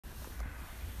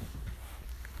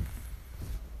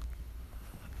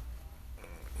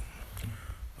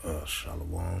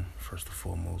Shalom. First and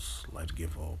foremost, I'd like to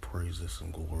give all praises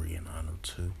and glory and honor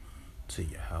to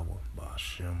Yahweh,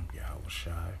 Ba'ashem, Yahweh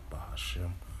Shai,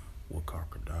 Ba'ashem, Wakar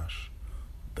Kadash.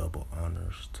 Double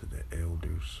honors to the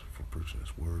elders for preaching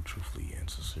His word truthfully and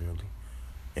sincerely.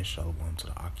 And shalom to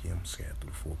the Akim scattered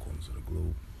through the four corners of the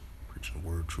globe, preaching the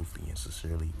word truthfully and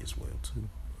sincerely as well too.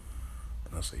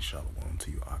 And I say shalom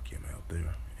to you Akim out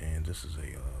there. And this is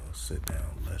a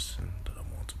sit-down lesson that I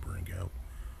want to bring out.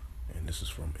 And this is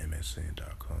from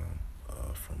MSN.com,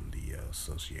 from the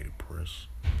Associated Press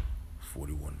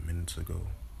 41 minutes ago.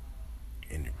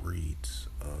 And it reads,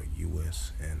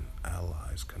 U.S. and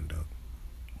allies conduct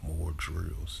more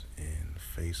drills in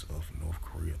face of North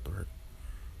Korea threat.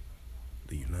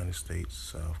 The United States,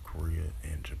 South Korea,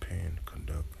 and Japan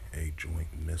conduct a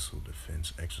joint missile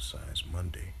defense exercise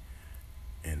Monday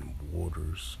in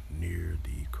waters near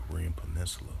the Korean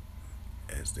Peninsula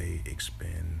as they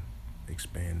expand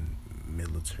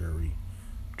military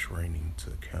training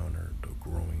to counter the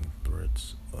growing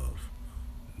threats of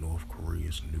North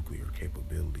Korea's nuclear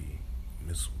capability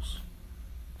missiles.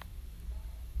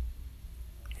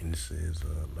 And it says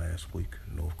last week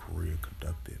North Korea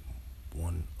conducted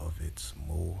one of its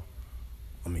most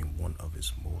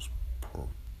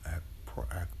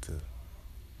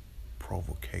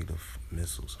provocative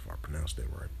missiles, if I pronounced that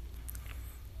right,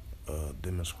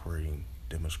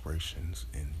 demonstrations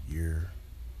in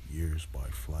years by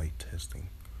flight testing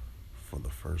for the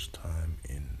first time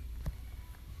in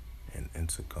an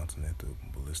intercontinental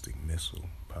ballistic missile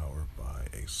powered by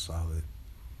a solid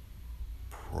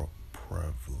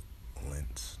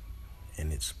prevalence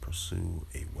in its pursuit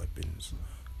a weapons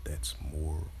that's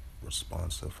more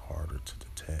responsive, harder to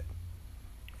detect,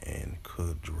 and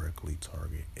could directly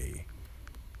target a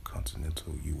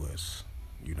continental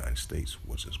United States,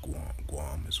 which is Guam.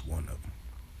 Guam is one of them,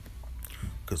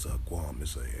 because Guam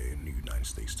is a new United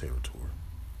States territory.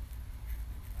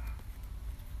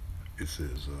 It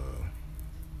says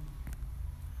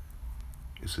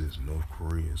North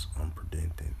Korea's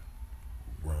unprecedented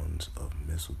runs of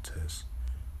missile tests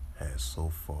has so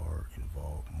far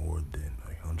involved more than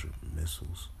 100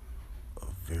 missiles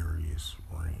of various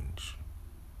range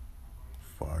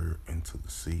fired into the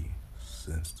sea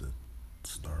since the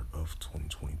start of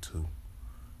 2022,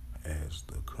 as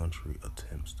the country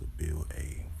attempts to build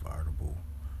a viable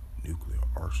nuclear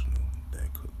arsenal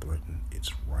that could threaten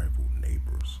its rival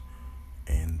neighbors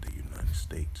and the United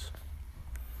States.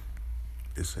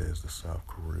 It says the South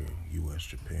Korean, U.S.,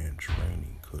 Japan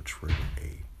training could trigger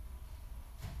a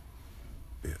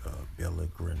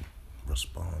belligerent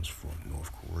response from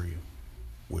North Korea,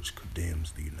 which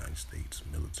condemns the United States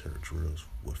military drills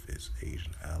with its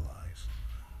Asian allies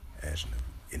as an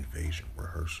invasion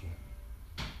rehearsal.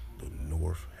 The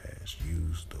North has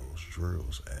used those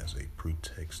drills as a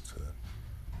pretext to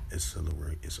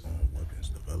accelerate its own weapons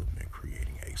development,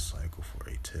 creating a cycle for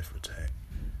a TIF attack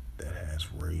that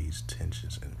has raised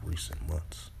tensions in recent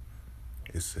months.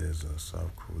 It says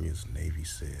South Korea's Navy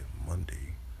said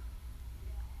Monday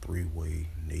three-way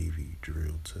Navy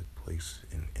drill took place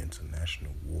in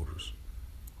international waters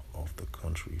off the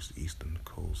country's eastern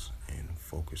coast and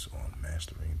focused on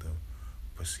mastering the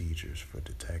procedures for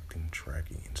detecting,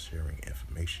 tracking, and sharing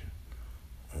information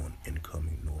on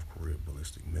incoming North Korea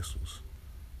ballistic missiles.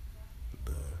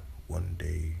 The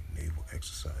one-day naval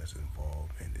exercise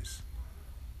involved in this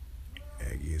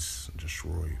Aegis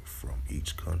destroyer from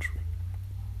each country.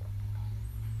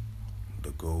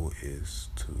 The goal is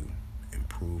to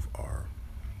improve our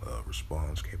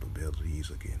response capabilities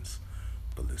against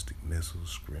ballistic missiles,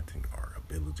 strengthening our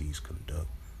abilities to conduct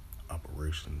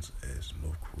operations as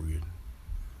North Korean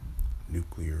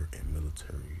nuclear and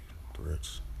military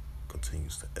threats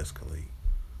continues to escalate.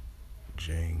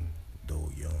 Jang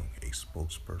Do-young, a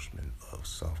spokesperson of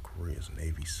South Korea's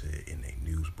Navy, said in a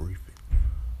news briefing.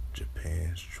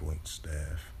 Japan's joint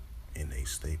staff in a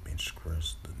statement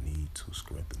stressed the need to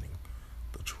strengthening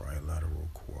the trilateral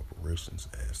cooperations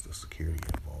as the security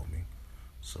involvement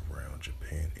surround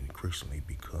Japan increasingly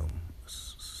become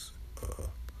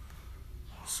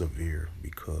severe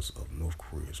because of North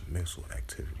Korea's missile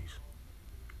activities.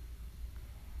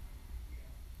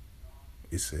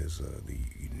 It says the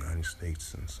United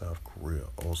States and South Korea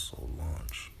also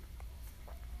launched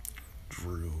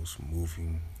drills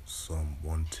moving some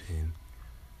 110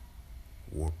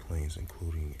 warplanes,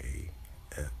 including a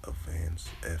advanced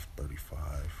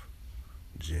F-35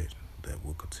 jet that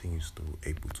will continue through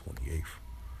April 28th.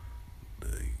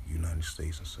 The United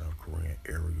States and South Korean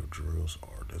aerial drills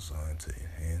are designed to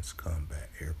enhance combat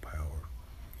air power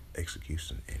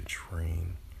execution and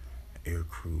train air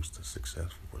crews to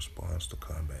successful response to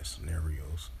combat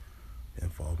scenarios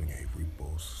involving a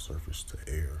repulse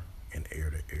surface-to-air and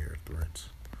air-to-air threats.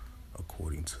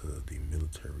 According to the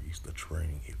militaries, the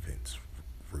training events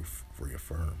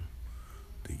reaffirm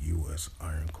the U.S.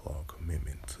 Iron Claw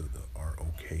commitment to the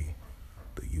ROK.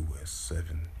 The U.S.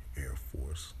 7th Air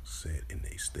Force said in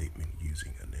a statement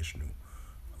using initial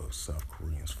of South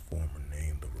Korea's former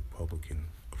name, the Republic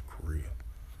of Korea.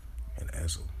 And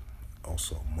as of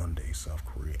also Monday, South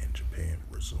Korea and Japan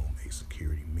resumed a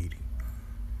security meeting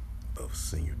of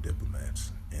senior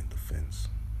diplomats and defense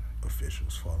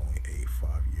officials following a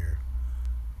 5-year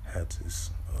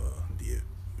hiatus. The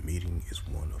meeting is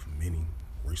one of many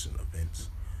recent events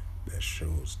that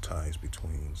shows ties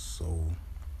between Seoul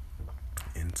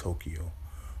and Tokyo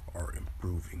are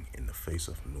improving in the face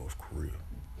of North Korea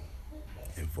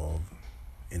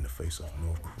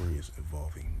North Korea's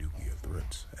evolving nuclear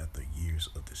threats after years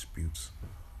of disputes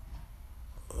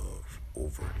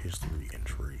over history and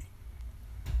trade.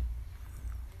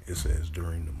 It says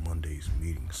during the Monday's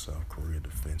meeting, South Korea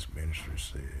defense minister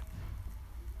said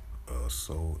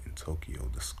Seoul and Tokyo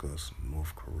discussed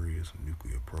North Korea's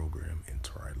nuclear program in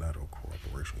trilateral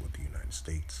cooperation with the United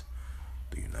States.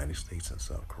 The United States and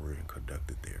South Korea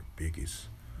conducted their biggest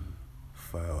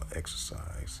file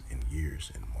exercise in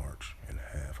years in March and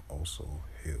have also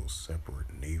held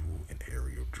separate naval and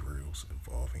aerial drills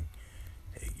involving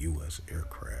a U.S.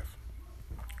 aircraft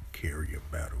carrier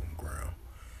battleground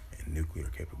and nuclear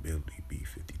capability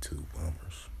B-52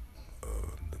 bombers.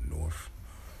 The North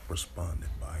responded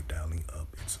by dialing up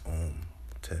its own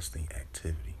testing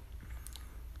activity.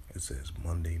 It says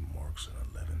Monday marks an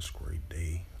 11th straight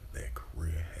day that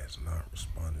Korea has not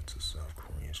responded to South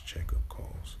Korea's checkup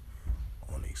calls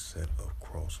on a set of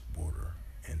cross-border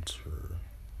inter-Korean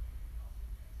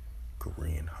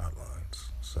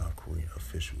hotlines. South Korean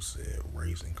officials said,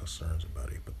 raising concerns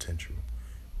about a potential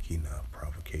kidnap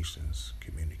provocations.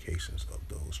 Communications of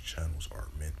those channels are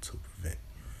meant to prevent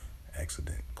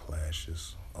accident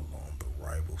clashes along the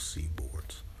rival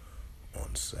seaboards.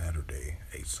 On Saturday,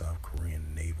 a South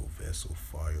Korean naval vessel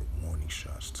fired warning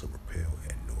shots to repel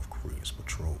a North Korea's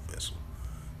patrol vessel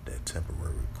that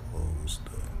temporarily closed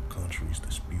the country's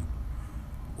dispute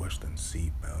Western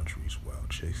Sea boundaries while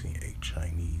chasing a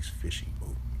Chinese fishing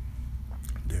boat.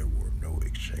 There were no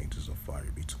exchanges of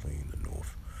fire between the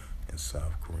North and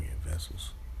South Korean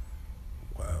vessels,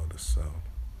 while the South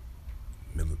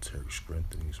military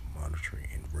strengthening monitoring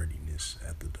and readiness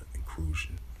after the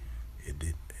incursion.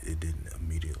 It didn't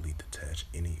immediately detach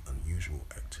any unusual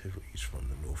activities from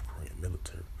the North Korean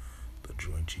military. The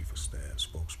Joint Chief of Staff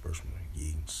spokesperson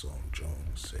Yin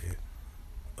Song-jong said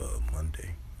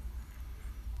Monday.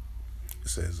 It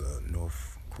says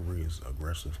North Korea's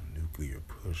aggressive nuclear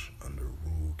push under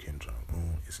rule Kim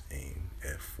Jong-un is aimed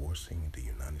at forcing the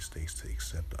United States to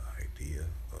accept the idea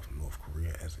of North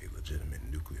Korea as a legitimate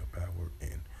nuclear power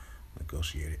and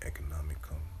negotiated economic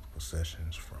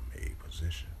concessions from a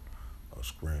position of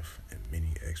strength. And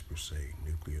many experts say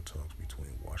nuclear talks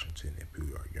between Washington and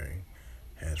Pyongyang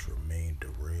has remained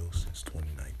derailed since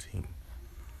 2019.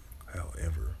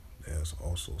 However, there's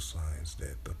also signs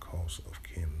that the cost of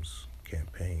Kim's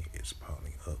campaign is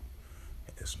piling up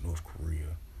as North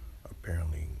Korea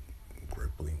apparently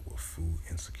grappling with food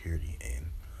insecurity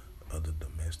and other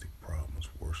domestic problems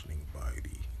worsening by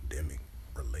the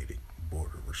pandemic-related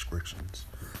border restrictions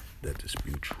that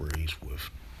dispute trades with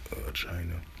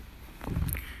China,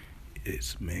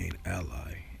 its main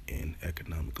ally and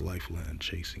economic lifeline.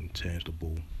 Chasing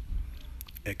tangible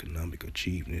economic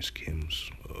achievements,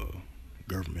 Kim's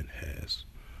government has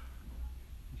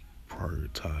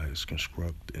prioritized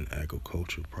construct and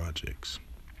agriculture projects.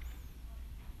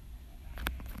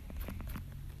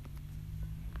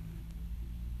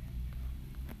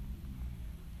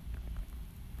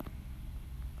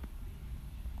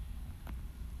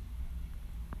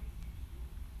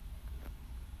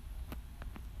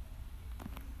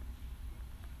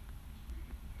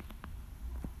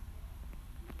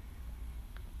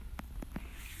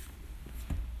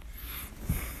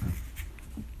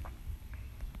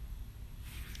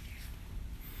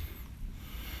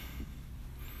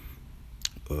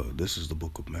 This is the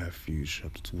book of Matthew,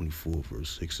 chapter 24,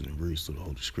 verse 6, and it reads to the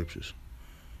Holy Scriptures.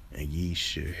 And ye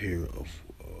shall hear of,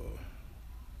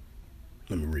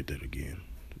 let me read that again.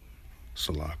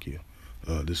 Salakia.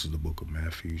 This is the book of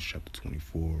Matthew, chapter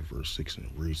 24, verse 6, and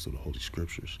it reads to the Holy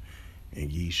Scriptures.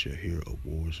 And ye shall hear of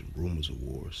wars and rumors of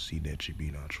wars. See that ye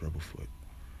be not troubled,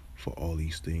 for all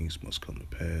these things must come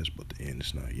to pass, but the end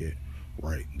is not yet.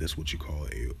 Right, that's what you call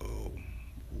a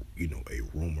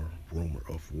rumor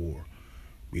of war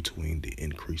between the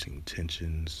increasing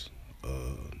tensions,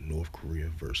 North Korea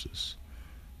versus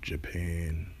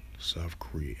Japan, South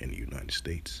Korea, and the United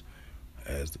States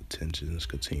as the tensions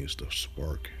continues to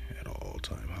spark at an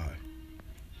all-time high.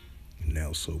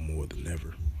 Now so more than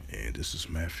ever. And this is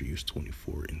Matthew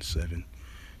 24:7,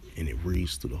 and it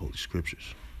reads through the Holy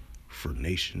Scriptures. For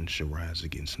nation shall rise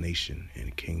against nation,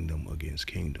 and kingdom against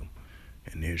kingdom,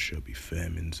 and there shall be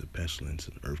famines and pestilence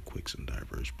and earthquakes in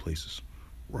diverse places.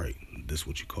 Right, this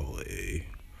what you call a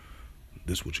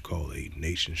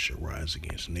nation shall rise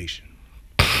against nation.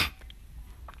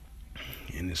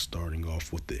 And it's starting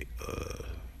off with the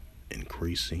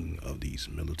increasing of these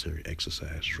military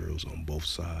exercise drills on both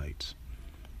sides,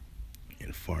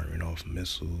 and firing off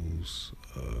missiles,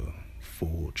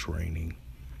 full training,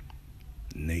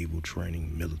 naval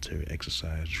training, military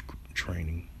exercise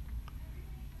training,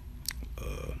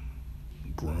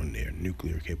 growing their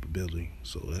nuclear capability.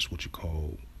 So that's what you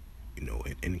call,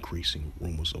 an increasing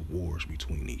rumors of wars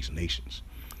between these nations.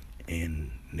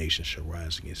 And nations shall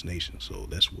rise against nations. So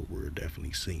that's what we're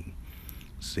definitely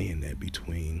seeing that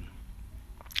between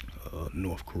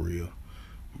North Korea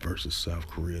versus South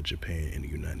Korea, Japan, and the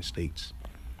United States,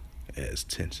 as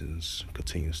tensions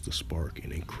continues to spark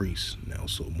and increase now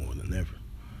so more than ever.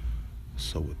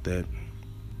 So with that,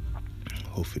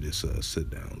 hopefully this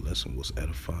sit-down lesson was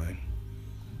edifying.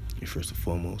 And first and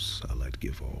foremost, I'd like to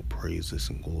give all praises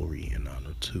and glory and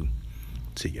honor to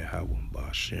Yahweh,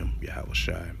 Bahashem, Yahweh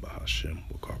Shai, Bahashem,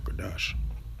 Wakar.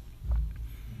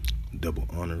 Double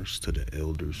honors to the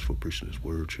elders for preaching this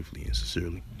word truthfully and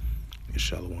sincerely. And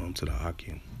shalom to the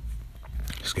Akim,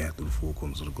 scattered through the four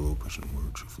corners of the globe, preaching the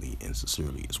word truthfully and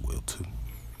sincerely as well too.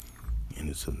 And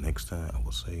until next time, I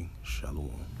will say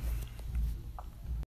shalom.